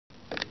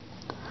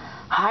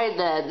Hi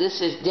there, this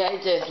is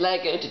JJ's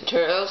Lego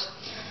Tutorials,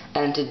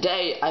 and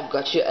today I've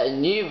got you a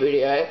new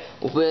video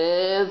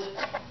with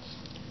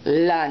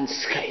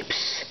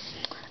landscapes.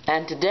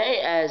 And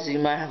today, as you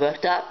might have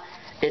worked out,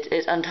 it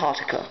is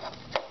Antarctica.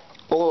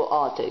 Or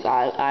Arctic,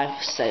 I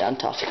say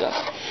Antarctica.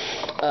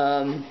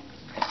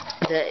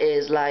 There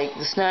is like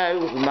the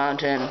snow, the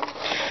mountain,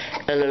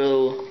 a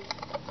little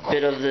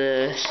bit of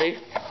the sea.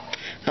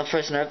 Not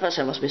frozen over,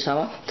 so it must be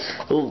summer.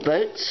 Little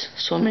boats,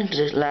 swimming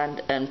to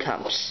land, and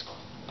camps.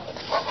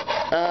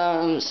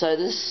 So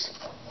this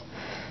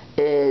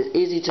is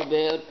easy to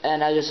build,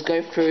 and I'll just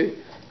go through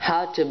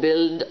how to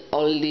build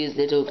all these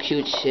little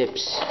cute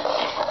ships,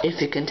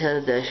 if you can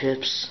tell they're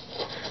ships,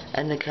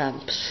 and the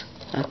camps.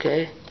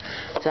 Okay,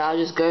 so I'll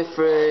just go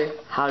through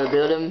how to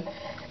build them,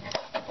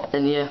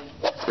 and yeah,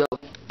 let's go.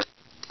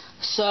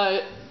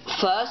 So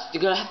first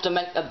you're gonna have to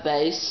make a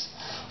base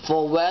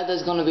for where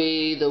there's gonna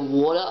be the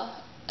water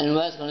and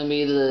where it's gonna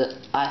be the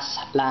ice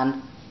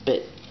land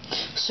bit.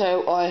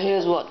 So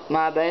here's what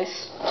my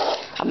base.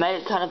 I made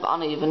it kind of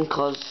uneven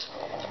because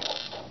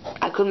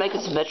I could make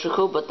it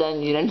symmetrical, but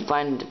then you don't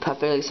find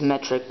perfectly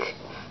symmetric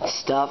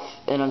stuff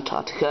in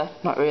Antarctica,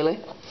 not really.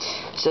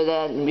 So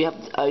then we have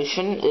the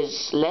ocean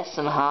is less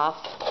than half,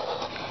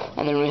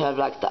 and then we have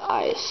like the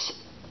ice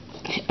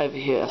over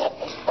here.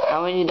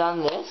 And when you've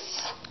done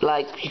this,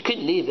 like, you could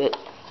leave it,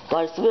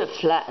 but it's a bit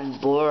flat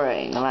and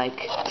boring. Like,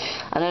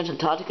 I know in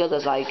Antarctica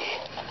there's like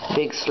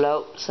big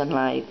slopes and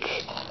like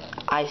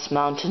ice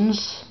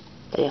mountains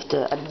that you have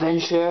to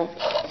adventure.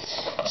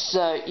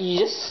 So you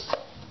just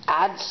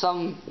add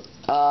some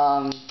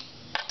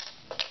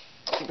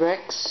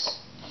bricks.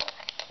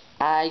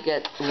 I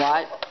get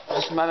white.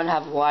 Just remember to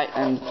have white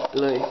and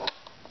blue,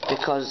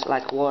 because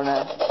like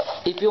water.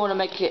 If you want to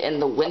make it in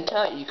the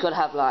winter, you could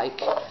have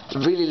like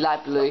really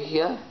light blue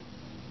here,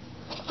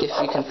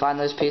 if you can find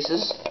those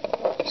pieces.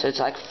 So it's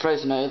like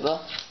frozen over,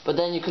 but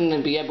then you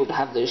couldn't be able to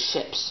have those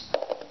ships,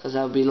 because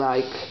that would be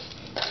like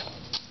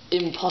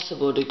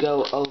impossible to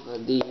go over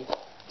the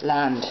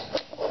land.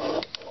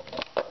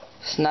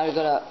 So now we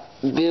gotta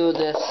build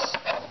this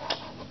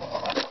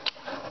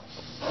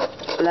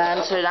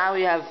land. So now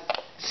we have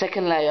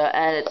second layer,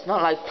 and it's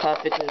not like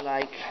perfectly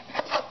like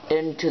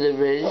into the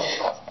ridge,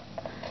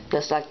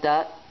 just like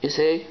that, you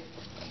see.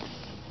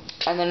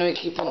 And then we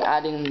keep on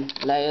adding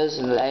layers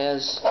and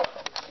layers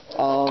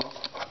of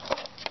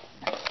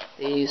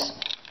these.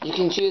 You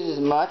can choose as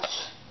much,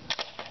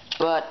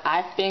 but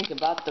I think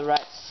about the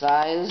right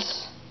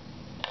size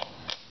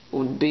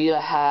would be to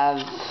have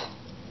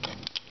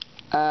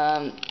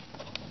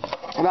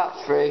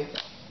about 3.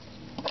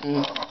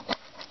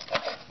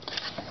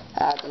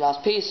 Add the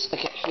last piece.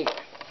 Okay, here we go.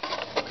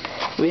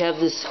 We have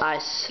this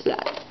ice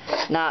land.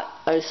 Now,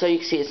 so you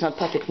can see it's not a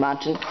perfect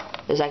mountain.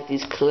 There's like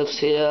these cliffs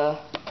here,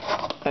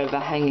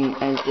 overhanging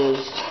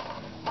edges,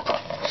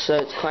 so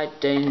it's quite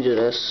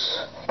dangerous.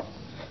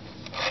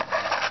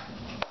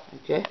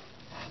 Okay.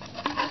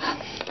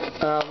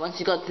 Once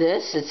you got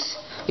this,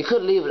 you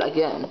could leave it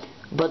again,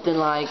 but then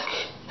like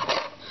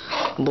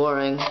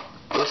boring,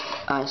 just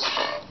ice.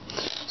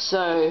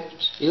 So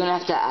you're gonna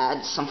have to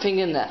add something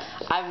in there.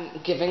 I'm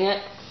giving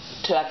it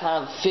to I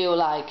kind of feel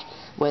like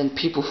when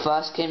people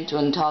first came to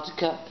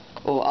Antarctica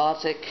or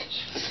Arctic.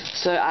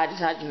 So I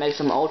decided to make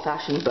some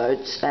old-fashioned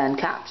boats and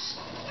camps.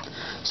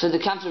 So the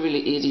camps are really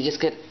easy. Just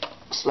get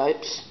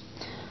slopes.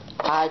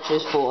 I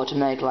chose 4 to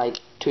make like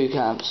 2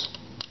 camps,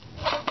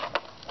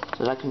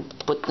 so that I can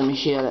put them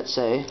here, let's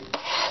say,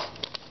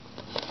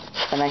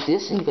 and like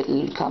this, and you get a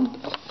little camp,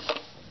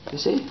 you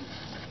see.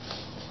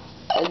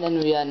 And then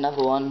we add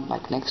another one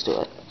like next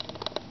to it,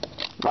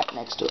 right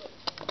next to it,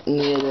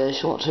 near the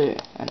shore too.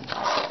 And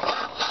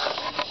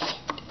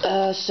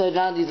so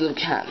now these little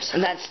camps,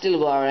 and that's still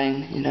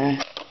boring, you know.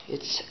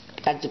 It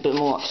adds a bit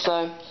more.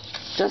 So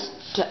just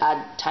to add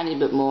a tiny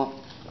bit more,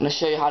 I'm going to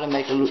show you how to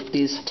make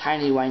these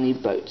tiny whiny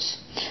boats.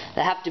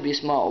 They have to be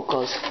small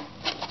because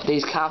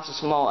these camps are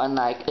small, and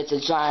like it's a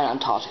giant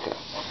Antarctica,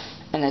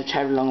 and they've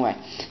traveled a long way.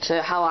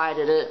 So how I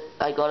did it,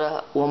 I got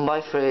a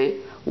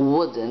 1x3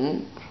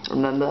 wooden.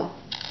 Remember,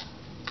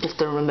 if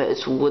you remember,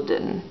 it's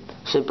wooden,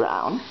 so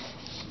brown.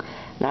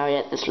 Now we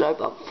add the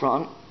slope up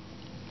front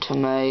to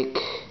make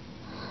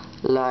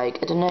like,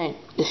 I don't know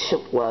the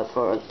ship word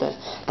for it.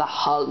 The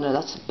hull. No,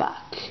 that's the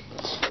back.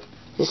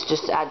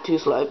 Just add 2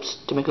 slopes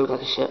to make it look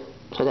like a ship.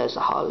 So there's the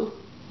hull.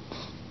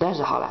 There's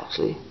the hull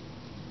actually.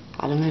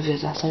 I don't know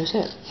if that's how you say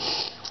it.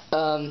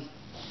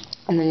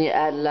 And then you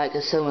add like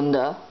a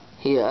cylinder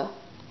here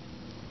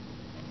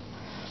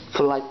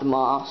for like the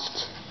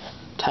mast,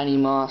 tiny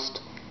mast,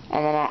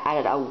 and then I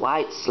added a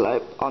white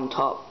slope on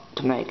top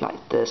to make like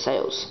the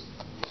sails.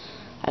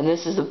 And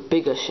this is a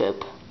bigger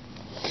ship.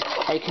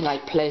 You can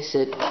like place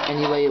it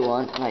anywhere you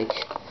want, like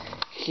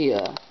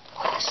here,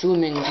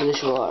 swimming to the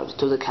shore,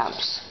 to the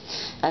camps.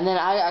 And then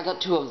I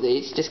got 2 of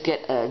these. Just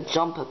get a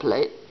jumper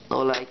plate,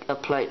 or like a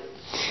plate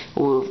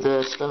with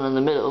the stone in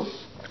the middle,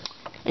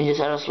 and you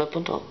just add a slope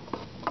on top,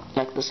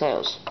 like the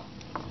sails.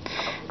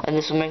 And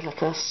this will make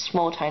like a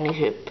small tiny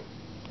ship,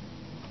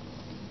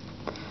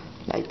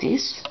 like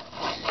this.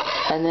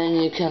 and then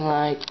you can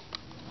like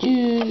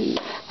use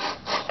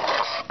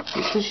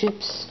the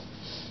ships.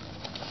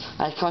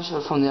 I can't show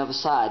it from the other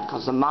side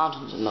because the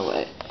mountain's in the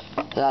way.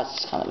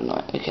 That's kind of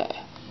annoying. Okay.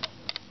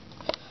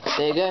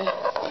 There you go.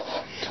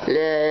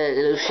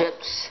 Little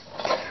ships.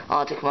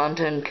 Arctic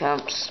mountain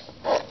camps.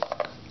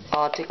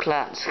 Arctic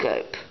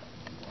landscape.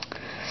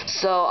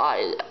 So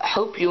I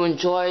hope you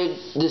enjoyed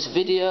this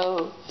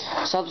video.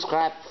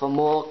 Subscribe for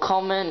more.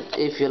 Comment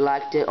if you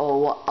liked it or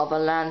what other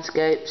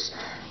landscapes.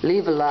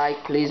 Leave a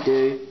like, please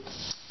do.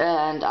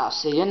 And I'll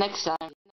see you next time.